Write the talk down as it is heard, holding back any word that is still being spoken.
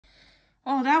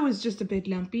Oh, that was just a bit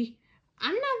lumpy.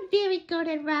 I'm not very good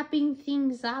at wrapping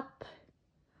things up.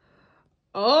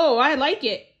 Oh, I like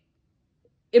it.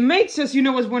 It makes us,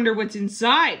 always wonder what's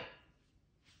inside.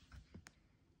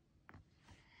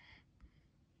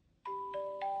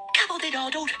 Come on then,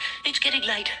 Arnold. It's getting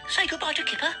late. Say goodbye to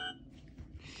Kipper.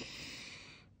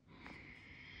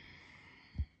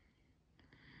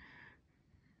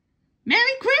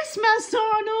 Merry Christmas,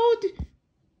 Arnold!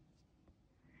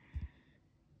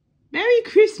 Merry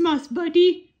Christmas,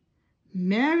 buddy.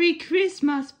 Merry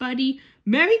Christmas, buddy.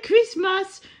 Merry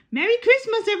Christmas. Merry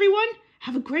Christmas, everyone.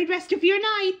 Have a great rest of your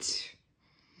night.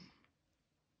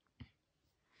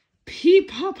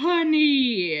 Peep-Pop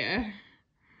Honey.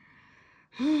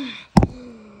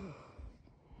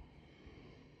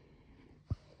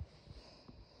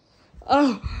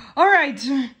 Oh, all right.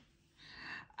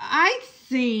 I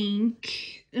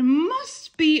think it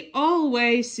must be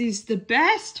always is the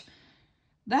best.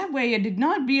 That way I did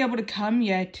not be able to come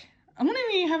yet. I wonder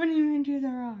if you have any idea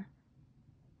there are.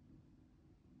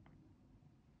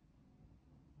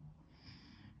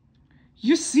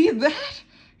 You see that?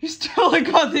 You still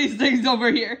got these things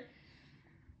over here.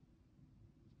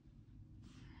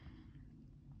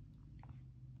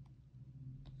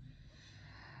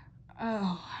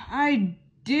 Oh, I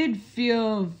did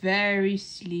feel very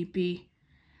sleepy.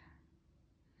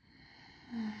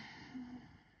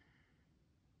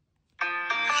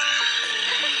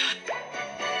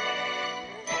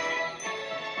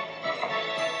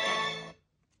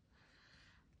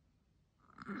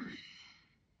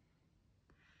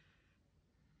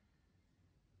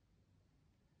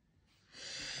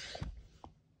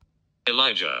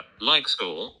 Elijah, like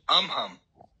school? Hum.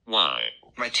 Why?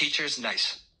 My teacher's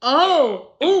nice.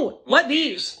 Oh, ooh, what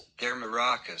these? They're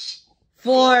maracas.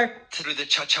 For To the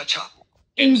cha-cha-cha.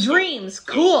 in dreams.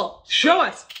 Cool. Show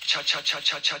us.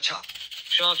 Cha-cha-cha-cha-cha-cha.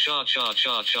 Cha cha cha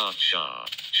cha cha cha.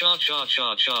 Cha cha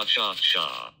cha cha cha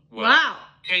cha. Wow.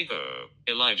 Capo,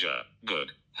 Elijah,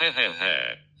 good. Hey hey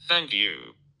hey. Thank you.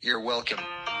 You're welcome.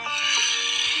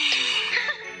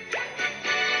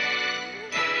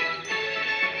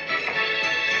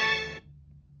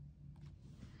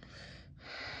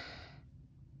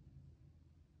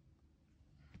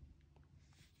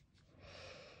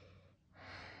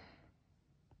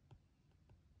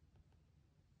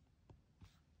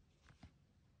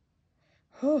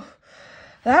 Oh,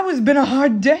 that has been a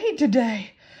hard day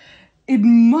today. It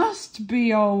must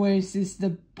be always is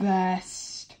the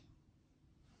best.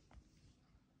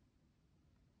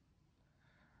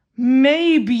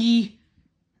 Maybe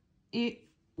it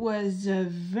was a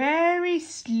very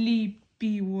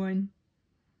sleepy one.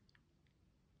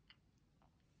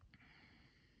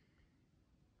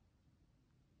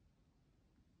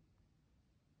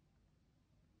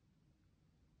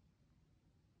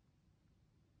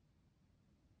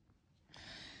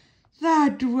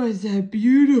 That was a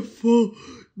beautiful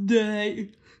day.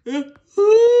 I'm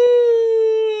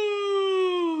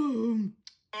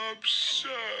so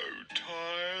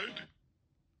tired.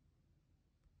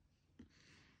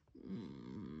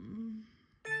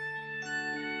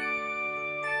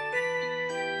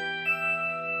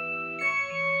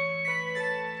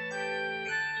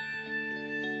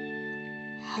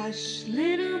 Hush,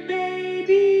 little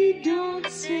baby, don't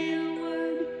say a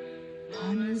word.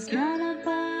 Mama's gonna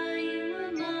buy you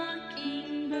a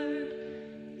mockingbird.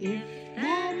 If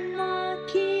that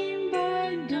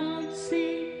mockingbird don't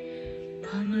sing,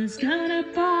 Mama's gonna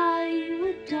buy you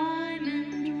a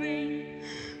diamond ring.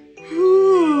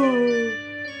 Ooh.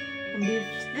 And if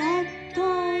that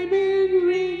diamond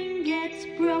ring gets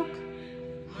broke,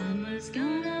 Mama's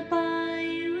gonna buy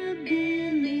you a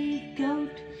billy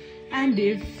goat. And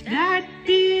if that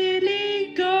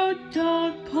billy goat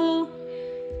don't pull,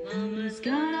 Mama's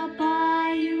gonna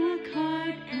buy you a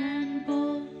cart and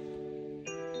bull.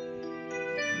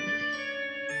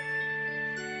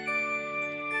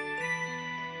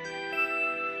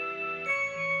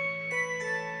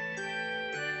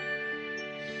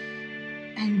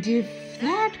 And if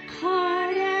that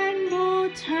cart and bull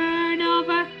turn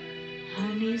over,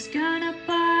 Honey's gonna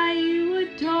buy you a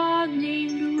dog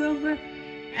named Rover.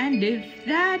 And if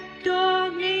that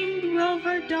dog named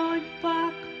Rover don't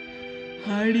bark,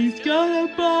 Honey's gonna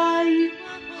buy you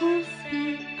a horse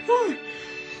and cart.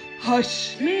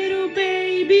 Hush, little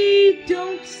baby,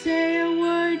 don't say a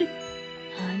word.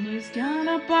 Honey's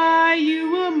gonna buy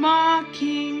you a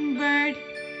mockingbird.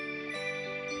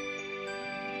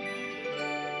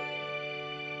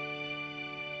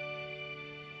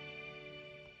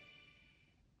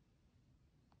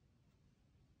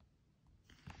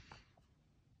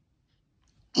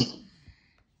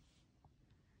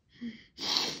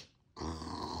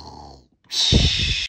 Shh.